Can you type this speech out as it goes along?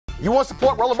You want to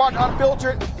support Roland Martin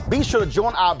Unfiltered? Be sure to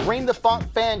join our Bring the Funk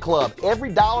fan club.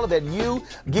 Every dollar that you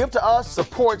give to us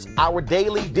supports our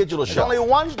daily digital show. There's only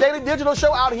one daily digital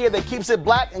show out here that keeps it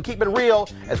black and keep it real.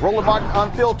 It's Roland Martin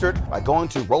Unfiltered. By going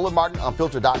to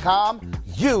RolandMartinUnfiltered.com,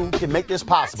 you can make this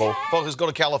possible. Folks, let's go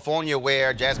to California,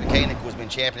 where Jasmyne Cannick, who has been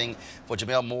championing for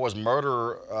Gemmel Moore's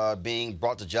murder being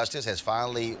brought to justice, has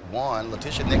finally won.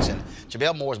 Latisha Nixon,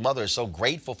 Gemmel Moore's mother, is so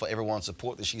grateful for everyone's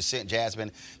support that she sent Jasmyne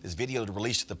this video to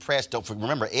release to the press. Don't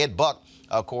remember, Ed Buck,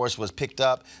 of course, was picked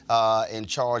up and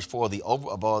charged for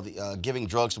giving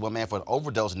drugs to one man for an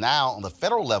overdose. Now, on the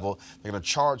federal level, they're going to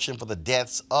charge him for the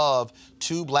deaths of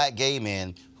 2 black gay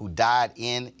men who died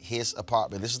in his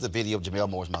apartment. This is the video of Gemmel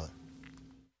Moore's mother.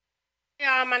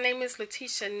 Yeah, my name is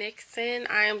Latisha Nixon.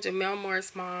 I am Gemmel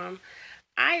Moore's mom.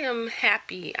 I am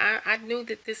happy. I knew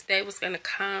that this day was going to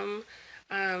come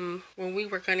when we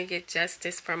were going to get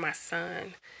justice for my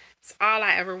son. It's all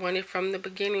I ever wanted from the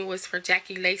beginning was for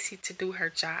Jackie Lacey to do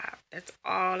her job. That's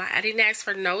all. I didn't ask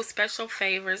for no special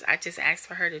favors. I just asked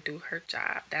for her to do her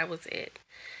job. That was it.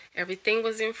 Everything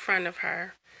was in front of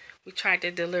her. We tried to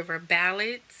deliver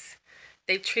ballots.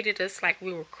 They treated us like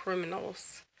we were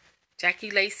criminals.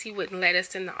 Jackie Lacey wouldn't let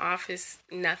us in the office,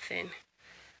 nothing.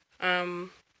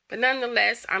 But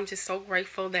nonetheless, I'm just so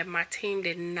grateful that my team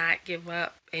did not give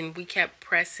up, and we kept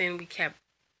pressing.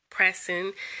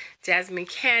 Jasmyne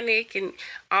Cannick and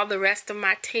all the rest of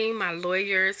my team, my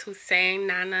lawyers, Hussein,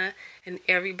 Nana, and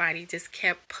everybody just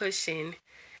kept pushing.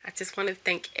 I just want to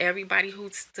thank everybody who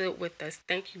stood with us.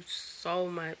 Thank you so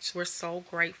much. We're so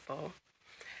grateful.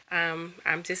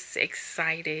 I'm just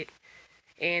excited.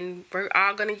 And we're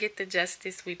all going to get the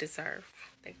justice we deserve.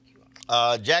 Thank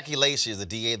you. Jackie Lacey is the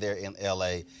DA there in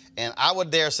L.A. And I would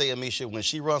dare say, Amisha, when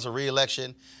she runs a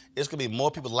re-election, it's going to be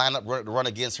more people lined up to run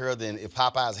against her than if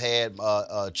Popeyes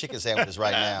had chicken sandwiches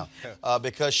right now.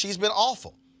 Because she's been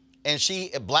awful. And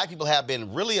black people have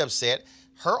been really upset.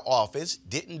 Her office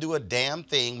didn't do a damn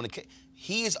thing. When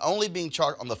he is only being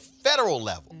charged on the federal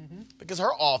level because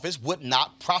her office would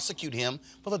not prosecute him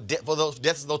for those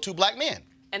deaths of those 2 black men.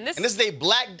 And this is a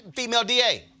black female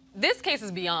DA. This case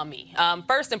is beyond me.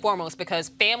 First and foremost, because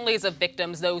families of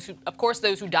victims, those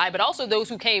who died, but also those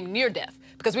who came near death,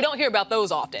 because we don't hear about those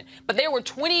often. But there were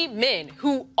 20 men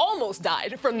who almost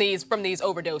died from these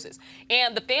overdoses.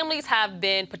 And the families have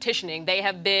been petitioning. They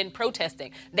have been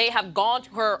protesting. They have gone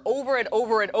to her over and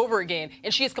over and over again,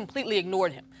 and she has completely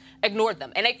ignored them.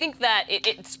 And I think that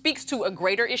it speaks to a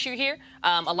greater issue here.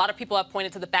 A lot of people have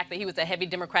pointed to the fact that he was a heavy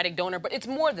Democratic donor, but it's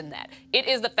more than that. It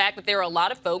is the fact that there are a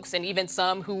lot of folks, and even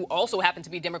some who also happen to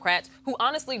be Democrats, who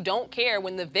honestly don't care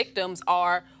when the victims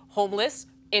are homeless,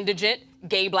 indigent,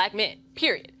 gay black men,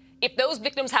 period. If those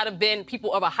victims had been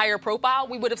people of a higher profile,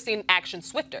 we would have seen action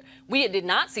swifter. We did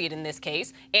not see it in this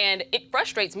case, and it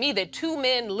frustrates me that 2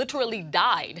 men literally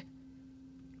died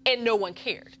and no one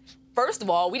cared. First of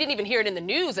all, we didn't even hear it in the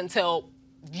news until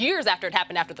years after it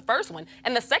happened after the first one.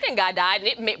 And the second guy died,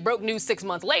 and it broke news 6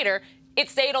 months later. It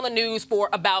stayed on the news for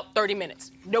about 30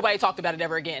 minutes. Nobody talked about it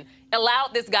ever again.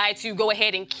 Allowed this guy to go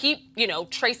ahead and keep,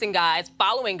 tracing guys,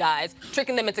 following guys,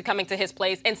 tricking them into coming to his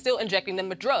place, and still injecting them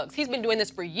with drugs. He's been doing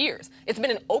this for years. It's been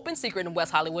an open secret in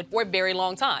West Hollywood for a very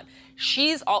long time.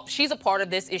 She's a part of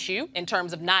this issue in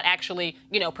terms of not actually,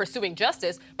 pursuing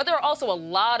justice, but there are also a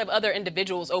lot of other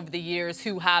individuals over the years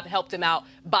who have helped him out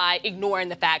by ignoring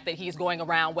the fact that he's going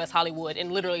around West Hollywood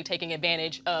and literally taking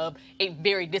advantage of a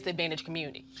very disadvantaged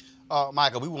community.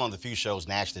 Michael, we were one of the few shows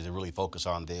nationally to really focus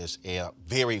on this.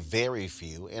 Very, very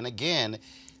few. And again,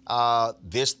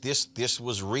 this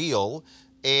was real.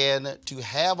 And to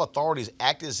have authorities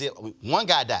act as if one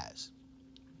guy dies,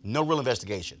 no real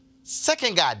investigation.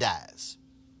 Second guy dies,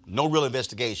 no real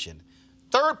investigation.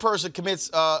 Third person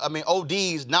commits,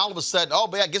 ODs. Now all of a sudden,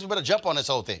 I guess we better jump on this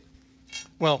whole thing.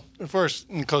 Well, first,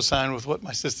 and co-sign with what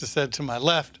my sister said to my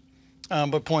left,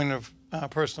 but point of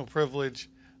personal privilege.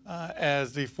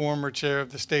 As the former chair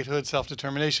of the Statehood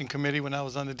Self-Determination Committee when I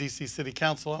was on the D.C. City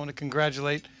Council, I want to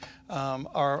congratulate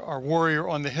our warrior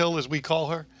on the Hill, as we call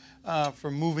her,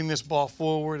 for moving this ball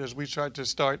forward as we tried to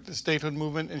start the statehood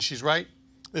movement. And she's right.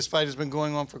 This fight has been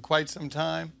going on for quite some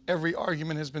time. Every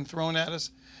argument has been thrown at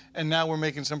us, and now we're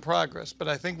making some progress. But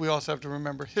I think we also have to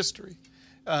remember history.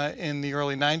 In the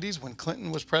early 90s, when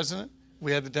Clinton was president,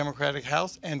 we had the Democratic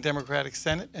House and Democratic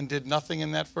Senate and did nothing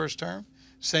in that first term.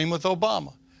 Same with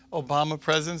Obama. Obama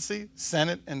presidency,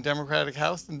 Senate, and Democratic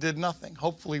House, and did nothing.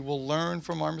 Hopefully we'll learn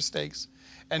from our mistakes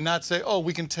and not say, oh,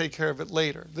 we can take care of it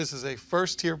later. This is a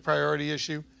first-tier priority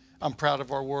issue. I'm proud of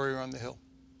our warrior on the Hill.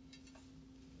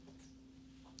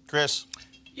 Chris?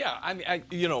 Yeah, I mean,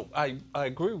 I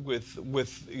agree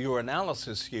with your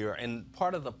analysis here, and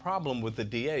part of the problem with the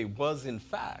DA was, in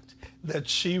fact, that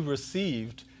she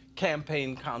received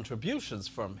campaign contributions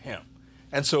from him.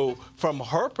 And so from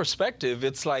her perspective,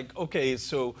 it's like, okay,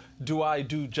 so do I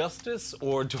do justice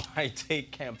or do I take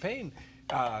campaign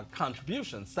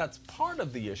contributions? That's part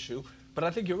of the issue, but I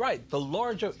think you're right. The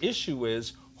larger issue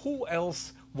is who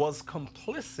else was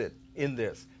complicit in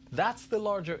this? That's the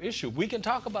larger issue. We can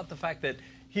talk about the fact that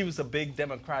he was a big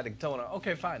Democratic donor.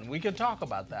 Okay, fine, we can talk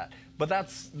about that. But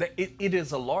it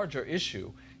is a larger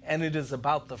issue, and it is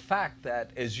about the fact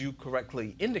that, as you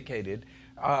correctly indicated,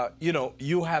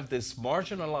 you have this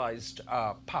marginalized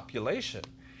population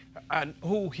and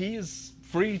who he is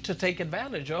free to take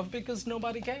advantage of because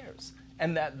nobody cares.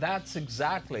 And that's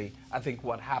exactly, I think,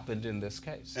 what happened in this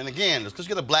case. And again, just because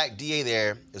you get a black DA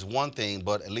there is one thing,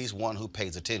 but at least one who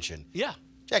pays attention. Yeah.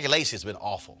 Jackie Lacey has been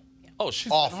awful. Oh,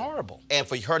 she's awful. been horrible. And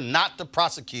for her not to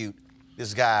prosecute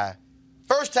this guy,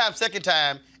 first time, second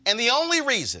time, and the only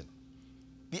reason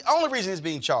he's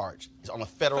being charged is on a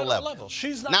federal level.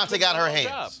 She's not now take out her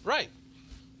hands. Job. Right.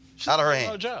 She's out of her no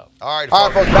hands. Job. All right,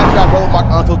 folks, back to our Roland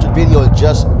Martin Unfiltered video in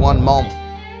just one moment.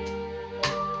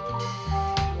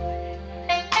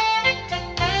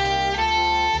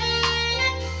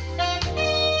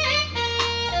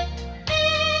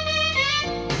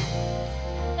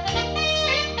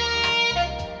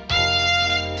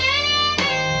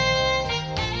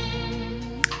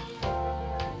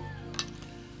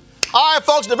 All right,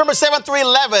 folks, November 7th through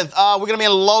 11th, we're going to be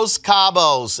in Los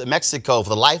Cabos, in Mexico, for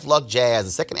the Life Luxe Jazz,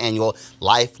 the second annual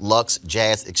Life Luxe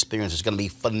Jazz experience. It's going to be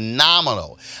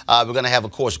phenomenal. We're going to have,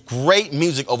 of course, great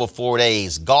music over 4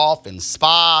 days, golf and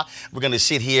spa. We're going to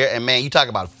sit here and, man, you talk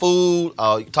about food,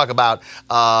 you talk about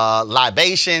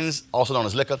libations, also known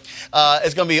as liquor.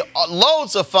 It's going to be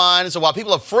loads of fun. So while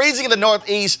people are freezing in the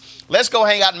Northeast, let's go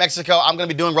hang out in Mexico. I'm going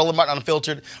to be doing Roland Martin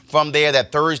Unfiltered from there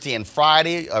that Thursday and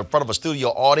Friday in front of a studio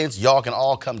audience. Y'all can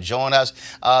all come join us.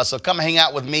 So come hang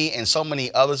out with me and so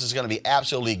many others. It's going to be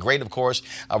absolutely great, of course.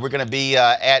 We're going to be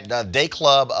at Day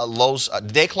Club Los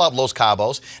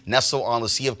Cabos, nestled on the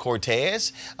Sea of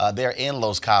Cortez. They're in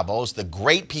Los Cabos. The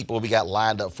great people we got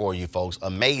lined up for you, folks.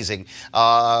 Amazing.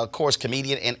 Of course,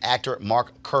 comedian and actor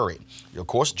Mark Curry. Of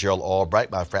course, Gerald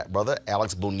Albright, my frat brother,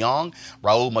 Alex Bouillon,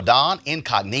 Raul Madan,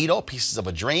 Incognito, Pieces of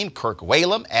a Dream, Kirk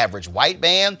Whalum, Average White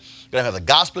Band. We're going to have the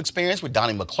gospel experience with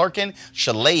Donnie McClurkin,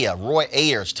 Shalea, Roy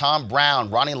Ayers, Tom Brown,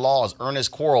 Ronnie Laws,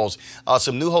 Ernest Quarles.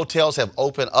 Some new hotels have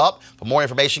opened up. For more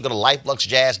information, go to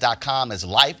lifeluxejazz.com. That's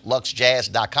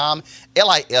lifeluxejazz.com,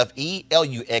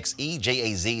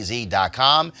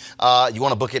 lifeluxejazz.com. You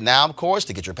want to book it now, of course,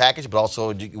 to get your package, but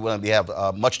also you want to have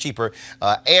much cheaper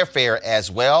airfare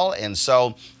as well. And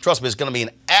so, trust me, it's going to be an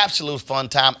absolute fun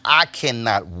time. I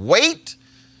cannot wait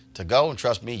to go, and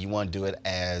trust me, you want to do it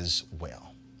as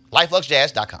well.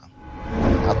 lifeluxejazz.com.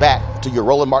 Now back to your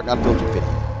Roland Martin Unfiltered video.